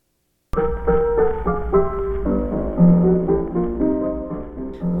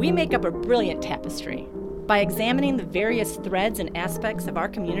make up a brilliant tapestry. By examining the various threads and aspects of our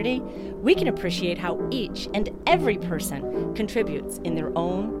community, we can appreciate how each and every person contributes in their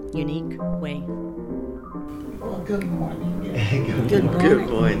own unique way. Well, good morning. Good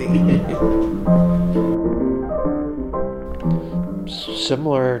morning.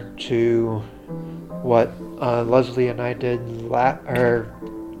 Similar to what Lesley and I did a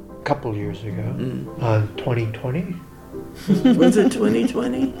couple years ago, 2020. Was it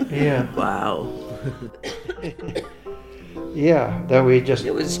 2020? Yeah. Wow. Yeah, that we just...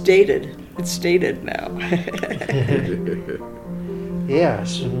 It was dated. It's dated now.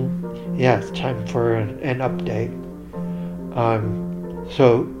 Yes, yeah, it's time for an update.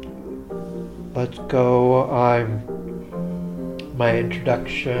 So let's go my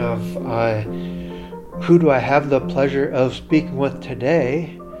introduction of who do I have the pleasure of speaking with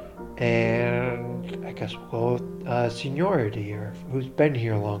today, and I guess seniority, or who's been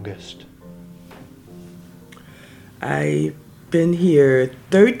here longest. I've been here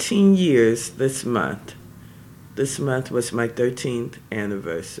 13 years this month. This month was my 13th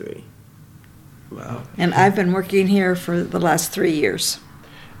anniversary. Wow. And I've been working here for the last 3 years.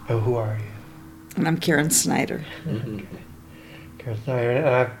 Oh, who are you? And I'm Karen Snyder. Mm-hmm. Karen Snyder,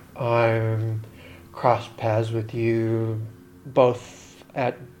 and I'm crossed paths with you both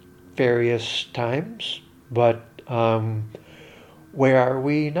at various times, but where are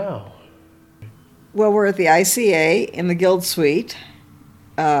we now? Well, we're at the ICA in the Guild Suite.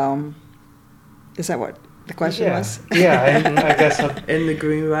 Is that what the question was? Yeah, I guess. In the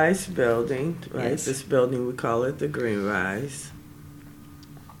GreenRise building, right? Yes. This building, we call it the GreenRise.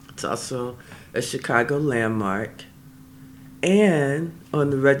 It's also a Chicago landmark and on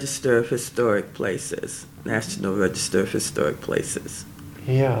the Register of Historic Places, National Register of Historic Places.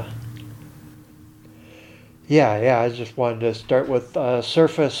 Yeah, I just wanted to start with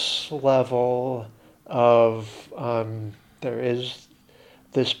surface level of there is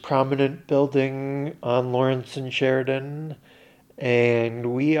this prominent building on Lawrence and Sheridan,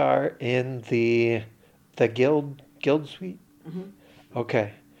 and we are in the Guild Suite. Mm-hmm.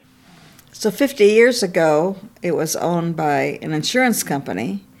 Okay. So 50 years ago, it was owned by an insurance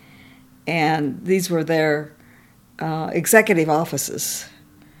company, and these were their executive offices.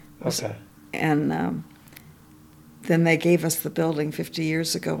 Okay. And then they gave us the building 50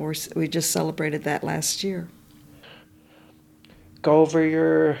 years ago. We just celebrated that last year. Go over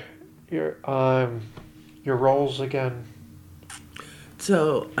your roles again.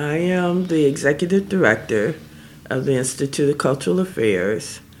 So I am the executive director of the Institute of Cultural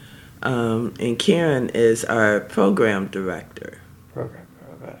Affairs, and Karen is our program director. Okay.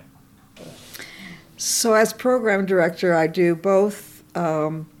 So as program director, I do both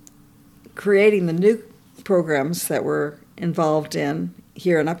creating the new programs that we're involved in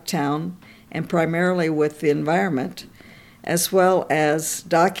here in Uptown, and primarily with the environment, as well as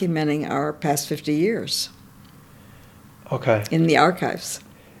documenting our past 50 years. Okay. In the archives.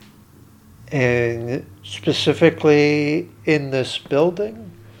 And specifically in this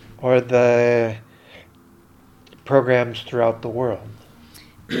building, or the programs throughout the world?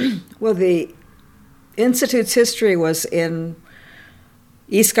 Well, the Institute's history was in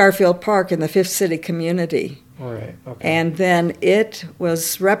East Garfield Park in the Fifth City community. All right, okay. And then it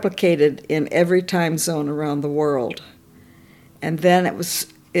was replicated in every time zone around the world. And then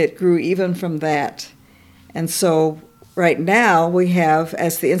it grew even from that. And so right now we have,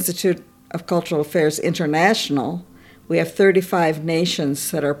 as the Institute of Cultural Affairs International, we have 35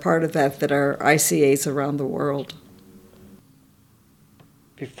 nations that are part of that are ICAs around the world.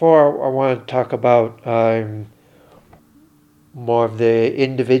 Before I want to talk about more of the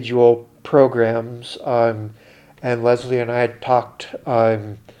individual programs, and Lesley and I had talked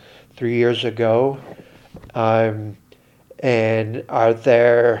 3 years ago, and are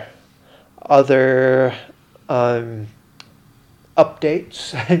there other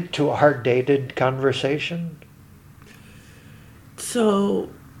updates to our dated conversation? So,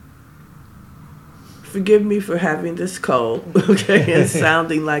 forgive me for having this cold, okay, and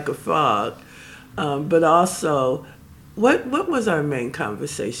sounding like a frog, but also, what was our main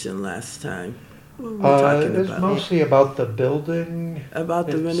conversation last time? What were we talking about? It was mostly about the building. About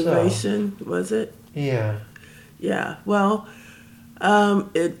the renovation, was it? Yeah. Yeah, well,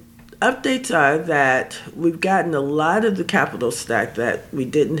 updates are that we've gotten a lot of the capital stack that we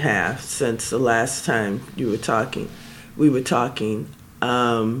didn't have since the last time we were talking.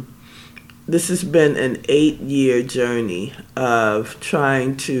 This has been an 8-year journey of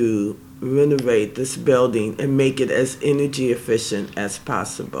trying to renovate this building and make it as energy efficient as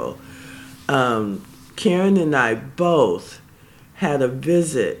possible. Karen and I both had a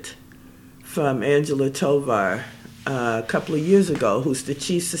visit from Angela Tovar a couple of years ago, who's the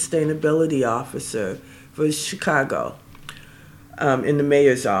Chief Sustainability Officer for Chicago in the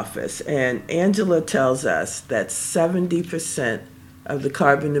mayor's office. And Angela tells us that 70% of the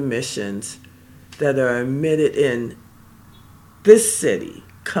carbon emissions that are emitted in this city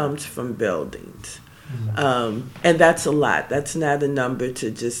comes from buildings. And that's a lot. That's not a number to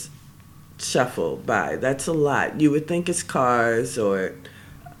just shuffle by. That's a lot. You would think it's cars or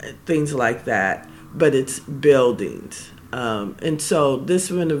things like that, but it's buildings. And so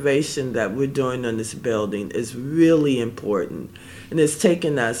this renovation that we're doing on this building is really important. And it's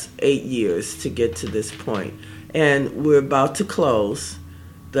taken us 8 years to get to this point. And we're about to close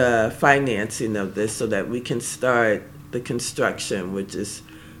the financing of this so that we can start the construction, which is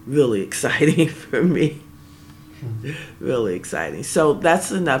really exciting for me. Really exciting. So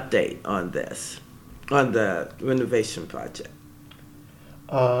that's an update on this, on the renovation project.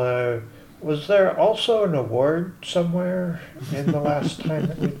 Was there also an award somewhere in the last time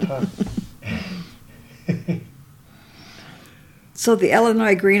that we talked? So the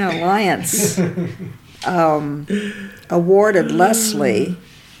Illinois Green Alliance awarded Lesley.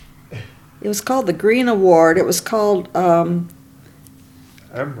 It was called the Green Award. It was called Emerald.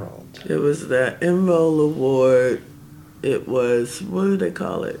 It was the Emerald Award. It was, what do they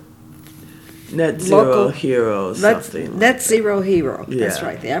call it? Net Zero Hero, something. Net Zero Hero. Yeah. That's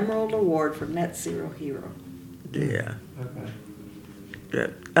right. The Emerald Award for Net Zero Hero. Yeah. Okay. Yeah.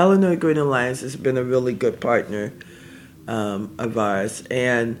 Illinois Green Alliance has been a really good partner of ours,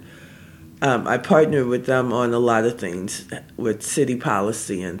 and I partner with them on a lot of things with city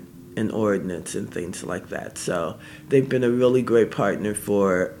policy and ordinance and things like that. So they've been a really great partner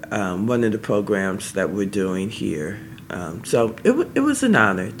for one of the programs that we're doing here. So it was an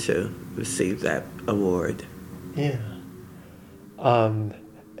honor to receive that award. Yeah.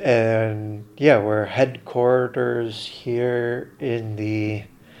 And yeah, we're headquarters here in the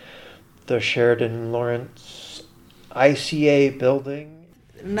Sheridan Lawrence ICA building.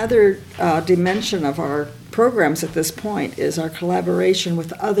 Another dimension of our programs at this point is our collaboration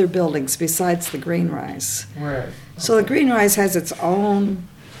with other buildings besides the GreenRise. Right. So the GreenRise has its own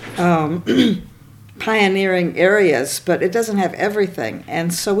pioneering areas, but it doesn't have everything.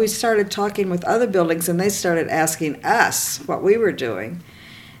 And so we started talking with other buildings, and they started asking us what we were doing.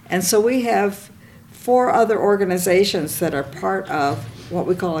 And so we have 4 other organizations that are part of what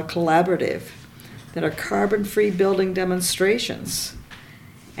we call a collaborative, that are carbon-free building demonstrations.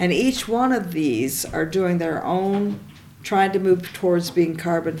 And each one of these are doing their own, trying to move towards being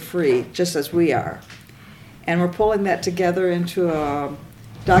carbon-free, just as we are. And we're pulling that together into a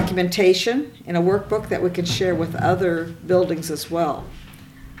documentation in a workbook that we can share with other buildings as well.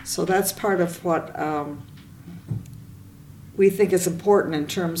 So that's part of what we think is important in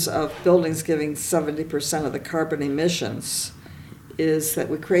terms of buildings giving 70% of the carbon emissions, is that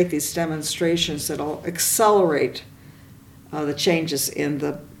we create these demonstrations that will accelerate the changes in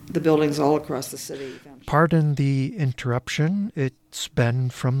the buildings all across the city. Pardon the interruption. It's Ben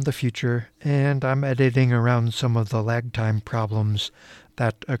from the future, and I'm editing around some of the lag time problems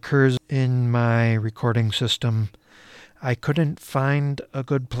that occurs in my recording system. I couldn't find a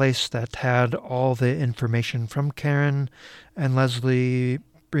good place that had all the information from Karen and Lesley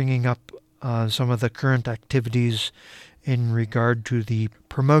bringing up some of the current activities in regard to the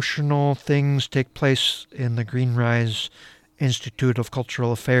promotional things take place in the GreenRise Institute of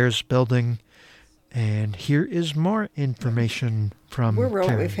Cultural Affairs building. And here is more information from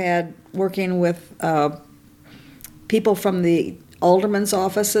Karen. We've had working with people from the alderman's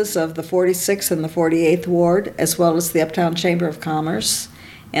offices of the 46th and the 48th Ward, as well as the Uptown Chamber of Commerce,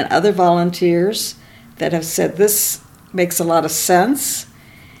 and other volunteers that have said this makes a lot of sense.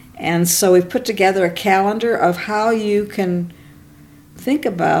 And so we've put together a calendar of how you can think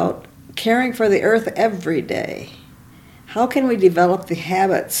about caring for the earth every day. How can we develop the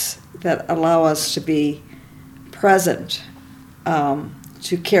habits that allow us to be present,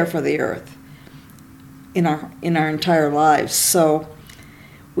 to care for the earth in our entire lives? So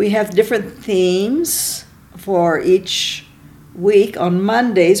we have different themes for each week. On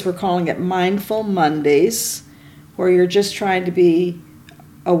Mondays, we're calling it Mindful Mondays, where you're just trying to be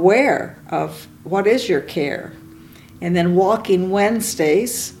aware of what is your care. And then Walking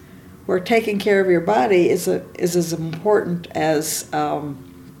Wednesdays, where taking care of your body is as important as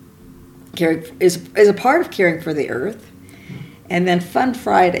caring is a part of caring for the earth. And then Fun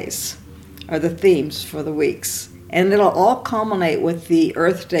Fridays are the themes for the weeks. And it'll all culminate with the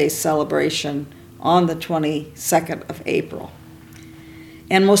Earth Day celebration on the 22nd of April.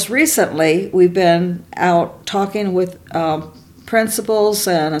 And most recently, we've been out talking with principals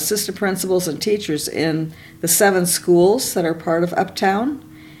and assistant principals and teachers in the 7 schools that are part of Uptown.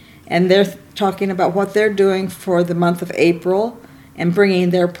 And they're talking about what they're doing for the month of April and bringing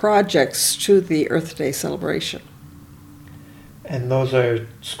their projects to the Earth Day celebration. And those are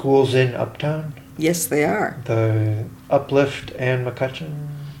schools in Uptown? Yes, they are. The Uplift and McCutcheon?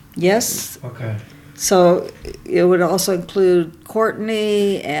 Yes. Okay. So it would also include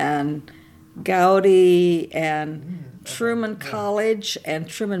Courtney and Gowdy and Truman College and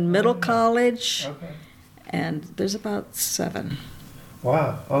Truman Middle College. Okay. And there's about 7.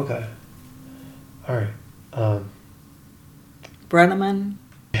 Wow, okay. All right. Brenneman.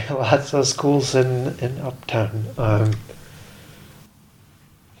 Lots of schools in Uptown.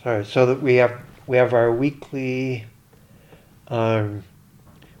 Sorry, so that we have our weekly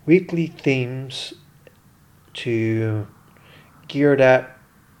themes to geared at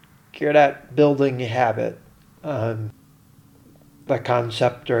building habit, the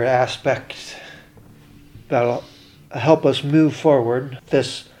concept or aspect that'll help us move forward.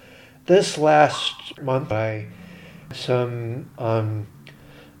 This last month, I some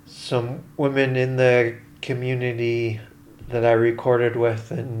women in the community that I recorded with,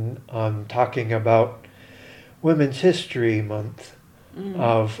 and talking about Women's History Month,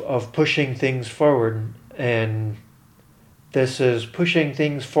 of pushing things forward. And this is pushing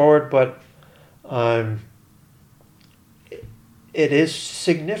things forward, but it is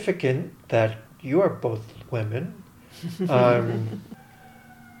significant that you are both women,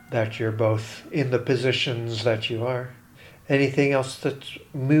 that you're both in the positions that you are. Anything else that's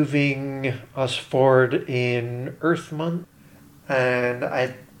moving us forward in Earth Month?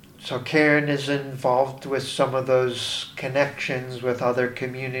 And so Karen is involved with some of those connections with other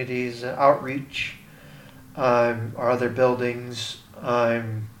communities, outreach, or other buildings. Are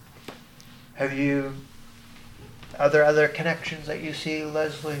there other connections that you see,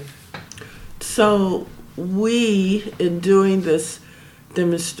 Lesley? So we, in doing this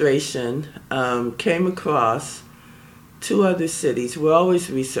demonstration, came across 2 other cities. We're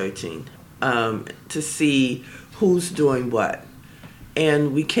always researching to see who's doing what.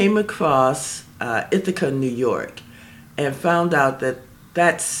 And we came across Ithaca, New York, and found out that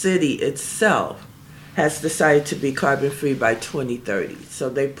that city itself has decided to be carbon-free by 2030. So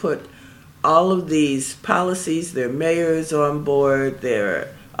they put all of these policies, their mayors on board,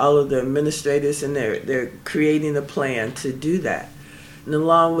 all of the administrators, and they're creating a plan to do that. And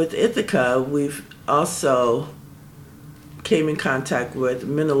along with Ithaca, we've also came in contact with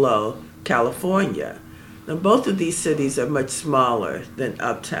Menlo, California. Now, both of these cities are much smaller than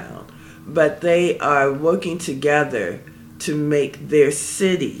Uptown, but they are working together to make their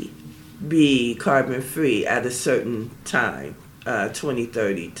city be carbon-free at a certain time,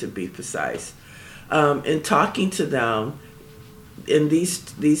 2030 to be precise. In talking to them, and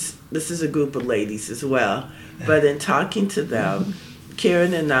this is a group of ladies as well, but in talking to them,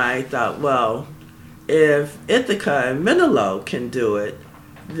 Karen and I thought, well, if Ithaca and Menlo can do it,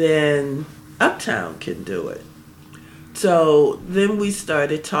 then Uptown can do it. So then we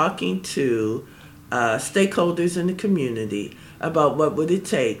started talking to stakeholders in the community about what would it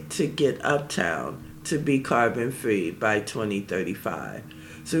take to get Uptown to be carbon-free by 2035.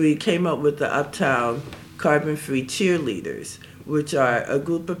 So we came up with the Uptown Carbon-Free Cheerleaders, which are a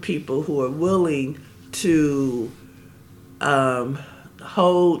group of people who are willing to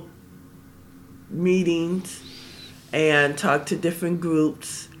hold meetings and talk to different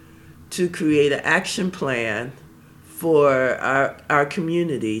groups to create an action plan for our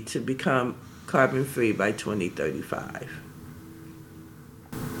community to become carbon-free by 2035.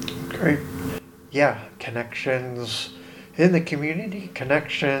 Great. Yeah, connections in the community,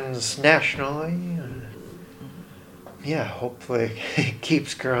 connections nationally. Yeah, hopefully it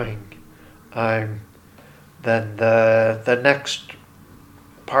keeps growing. Then the next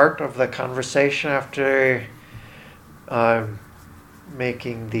part of the conversation after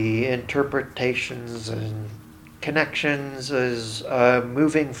making the interpretations and connections is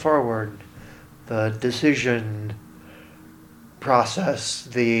moving forward, the decision process.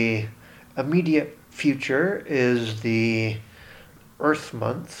 The immediate future is the Earth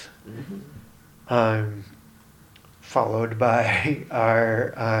Month, followed by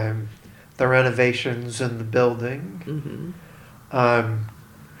our the renovations in the building. I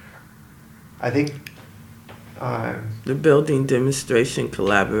think the building demonstration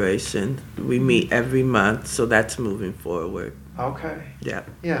collaboration, we meet every month, so that's moving forward. Okay. Yeah.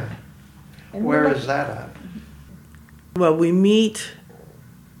 Yeah. And Where what is that at? Well, we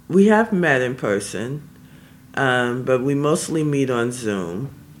have met in person, but we mostly meet on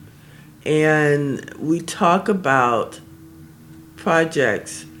Zoom. And we talk about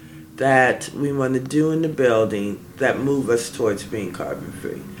projects that we want to do in the building that move us towards being carbon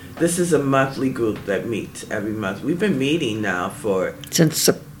free. This is a monthly group that meets every month. We've been meeting now for Since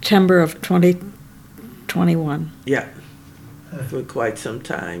September of 2021. for quite some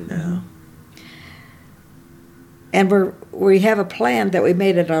time now. And we have a plan that we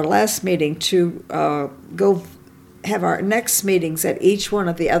made at our last meeting to go have our next meetings at each one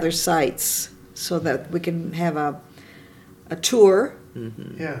of the other sites so that we can have a tour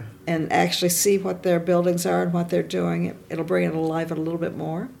Yeah. and actually see what their buildings are and what they're doing. It'll bring it alive a little bit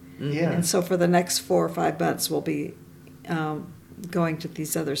more. Yeah. And so for the next 4 or 5 months, we'll be going to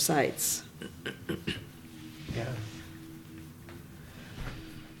these other sites. Yeah.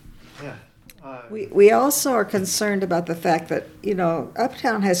 Yeah. We also are concerned about the fact that,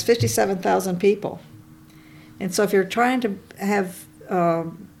 Uptown has 57,000 people. And so if you're trying to have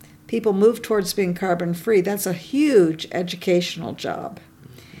people move towards being carbon free, that's a huge educational job.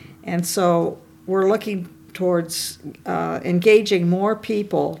 And so we're looking towards engaging more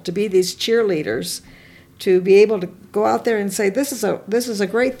people to be these cheerleaders, to be able to go out there and say, this is a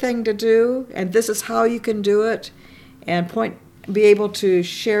great thing to do, and this is how you can do it, and be able to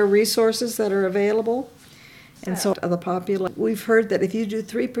share resources that are available. And so of the population, we've heard that if you do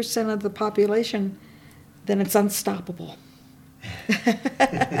 3% of the population, then it's unstoppable.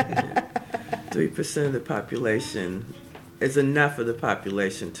 3% of the population is enough of the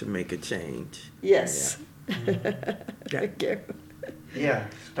population to make a change. Yes. Yeah. Thank you. Yeah.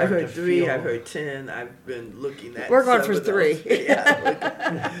 I've start heard to 3, feel- I've heard 10. I've been looking at. We're going some for of those. 3.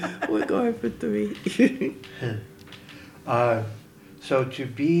 Yeah, we're going for 3. So to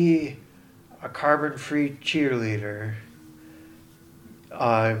be a carbon-free cheerleader,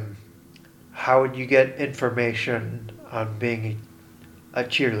 how would you get information on being a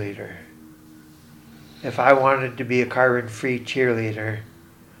cheerleader? If I wanted to be a carbon-free cheerleader,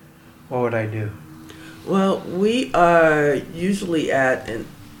 what would I do? Well, we are usually and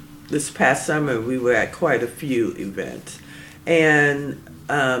this past summer we were at quite a few events and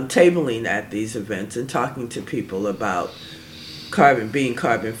tabling at these events and talking to people about being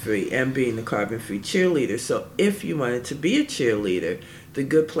carbon free and being a carbon free cheerleader. So if you wanted to be a cheerleader, the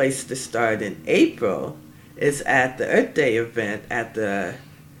good place to start in April is at the Earth Day event at the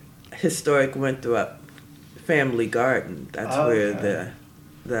historic Winthrop Family Garden. That's where the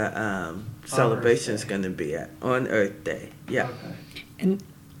celebration is going to be on Earth Day. Yeah. Okay.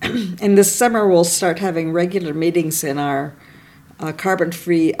 And this summer we'll start having regular meetings in our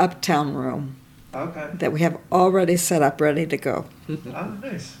carbon-free Uptown room Okay. that we have already set up, ready to go. Oh,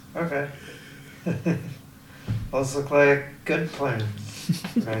 nice. Okay. Those look like good plans.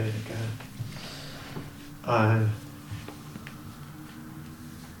 Ready to go.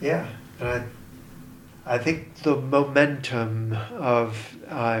 Yeah, and I think the momentum of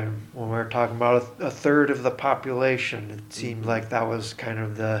when we're talking about a third of the population, it seemed like that was kind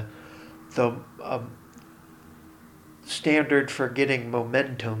of the standard for getting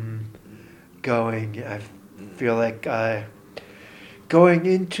momentum going. I feel like going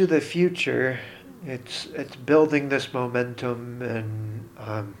into the future, it's building this momentum, and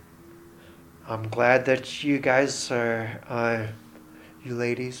I'm glad that you guys are. You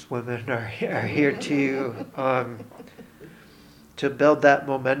ladies, women are here to build that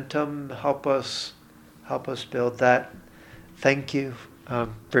momentum, help us build that. Thank you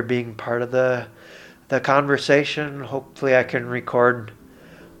for being part of the conversation. Hopefully I can record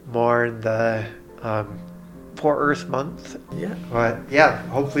more in the for Earth Month. Yeah. But yeah,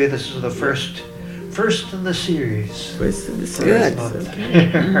 hopefully this is the first in the series. First in the Good. series.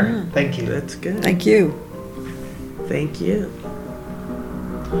 Okay. Thank you. That's good. Thank you. Thank you.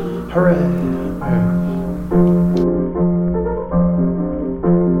 Hooray.